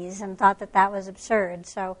seas, and thought that was absurd.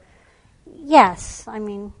 So, yes, I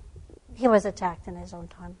mean, he was attacked in his own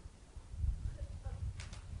time.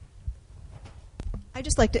 I'd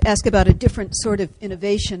just like to ask about a different sort of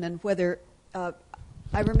innovation and whether I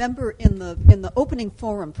remember in the opening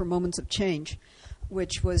forum for Moments of Change,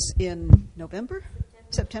 which was in November?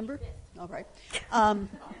 September? All right.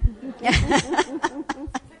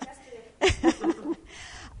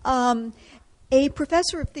 A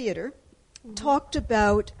professor of theater talked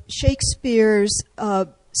about Shakespeare's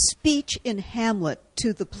speech in Hamlet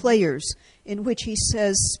to the players, in which he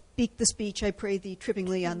says, "Speak the speech, I pray thee,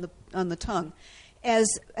 trippingly on the tongue," as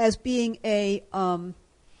being a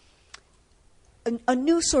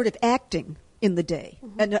new sort of acting in the day,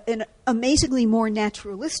 an amazingly more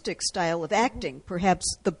naturalistic style of acting, perhaps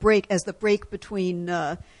the break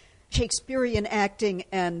between Shakespearean acting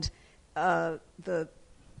and the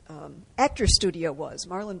actor studio was,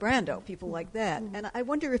 Marlon Brando, people like that. And I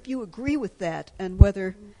wonder if you agree with that and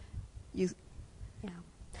whether you... Yeah.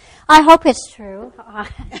 I hope it's true.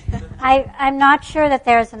 I'm not sure that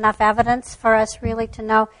there's enough evidence for us really to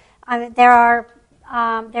know. I mean, there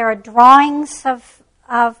are drawings of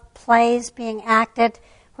plays being acted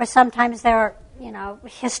where sometimes there are,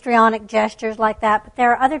 histrionic gestures like that, but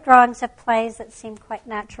there are other drawings of plays that seem quite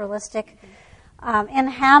naturalistic. In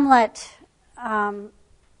Hamlet,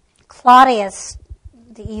 Claudius,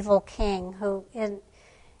 the evil king, who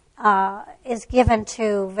is given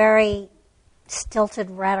to very stilted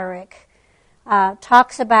rhetoric,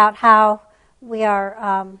 talks about how we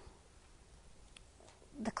are...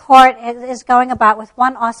 the court is going about with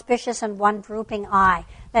one auspicious and one drooping eye.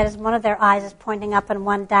 That is, one of their eyes is pointing up and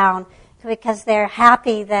one down, because they're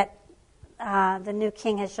happy that the new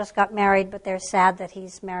king has just got married, but they're sad that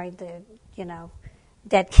he's married the,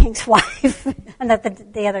 dead king's wife, and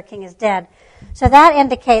that the other king is dead. So that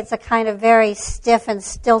indicates a kind of very stiff and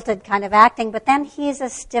stilted kind of acting, but then he's a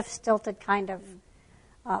stiff, stilted kind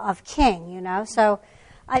of king, So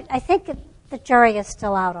I think the jury is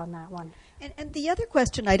still out on that one. And the other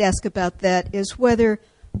question I'd ask about that is whether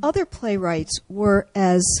other playwrights were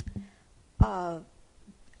as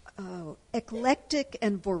eclectic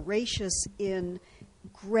and voracious in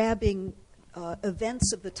grabbing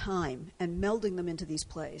events of the time and melding them into these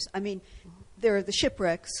plays. I mean, there are the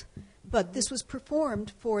shipwrecks, but this was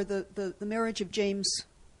performed for the marriage of James'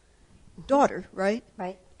 daughter, right?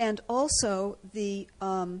 Right. And also the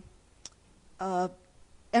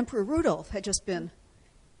Emperor Rudolph had just been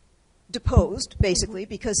deposed, basically,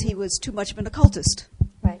 because he was too much of an occultist.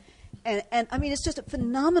 Right. And I mean, it's just a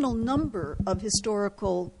phenomenal number of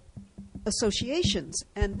historical associations.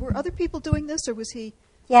 And were other people doing this, or was he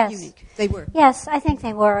unique? They were. Yes, I think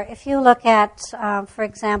they were. If you look at, for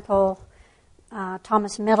example,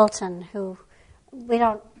 Thomas Middleton, who we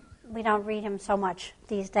don't read him so much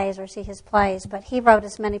these days or see his plays, but he wrote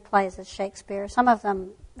as many plays as Shakespeare, some of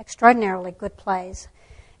them extraordinarily good plays.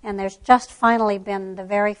 And there's just finally been the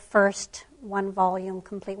very first one-volume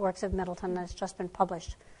complete works of Middleton that's just been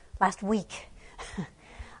published last week.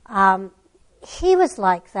 he was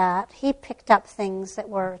like that. He picked up things that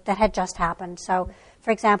had just happened. So,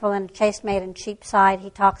 for example, in Chaste Maid in Cheapside, he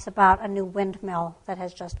talks about a new windmill that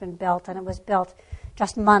has just been built, and it was built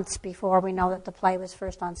just months before we know that the play was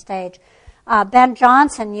first on stage. Ben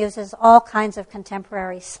Jonson uses all kinds of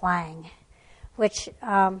contemporary slang, which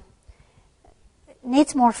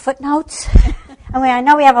needs more footnotes. I mean, I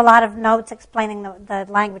know we have a lot of notes explaining the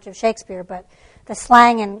language of Shakespeare, but the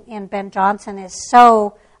slang in Ben Jonson is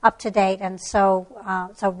so up to date and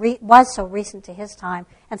was so recent to his time,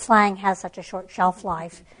 and slang has such a short shelf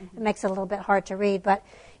life. It makes it a little bit hard to read. But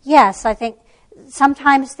yes, I think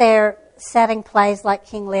sometimes they're setting plays like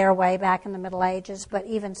King Lear way back in the Middle Ages, but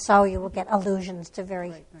even so, you will get allusions to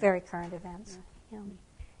very current events. Yeah.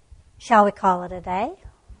 Shall we call it a day?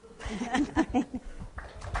 Thank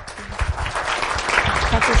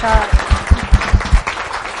you, Charlotte.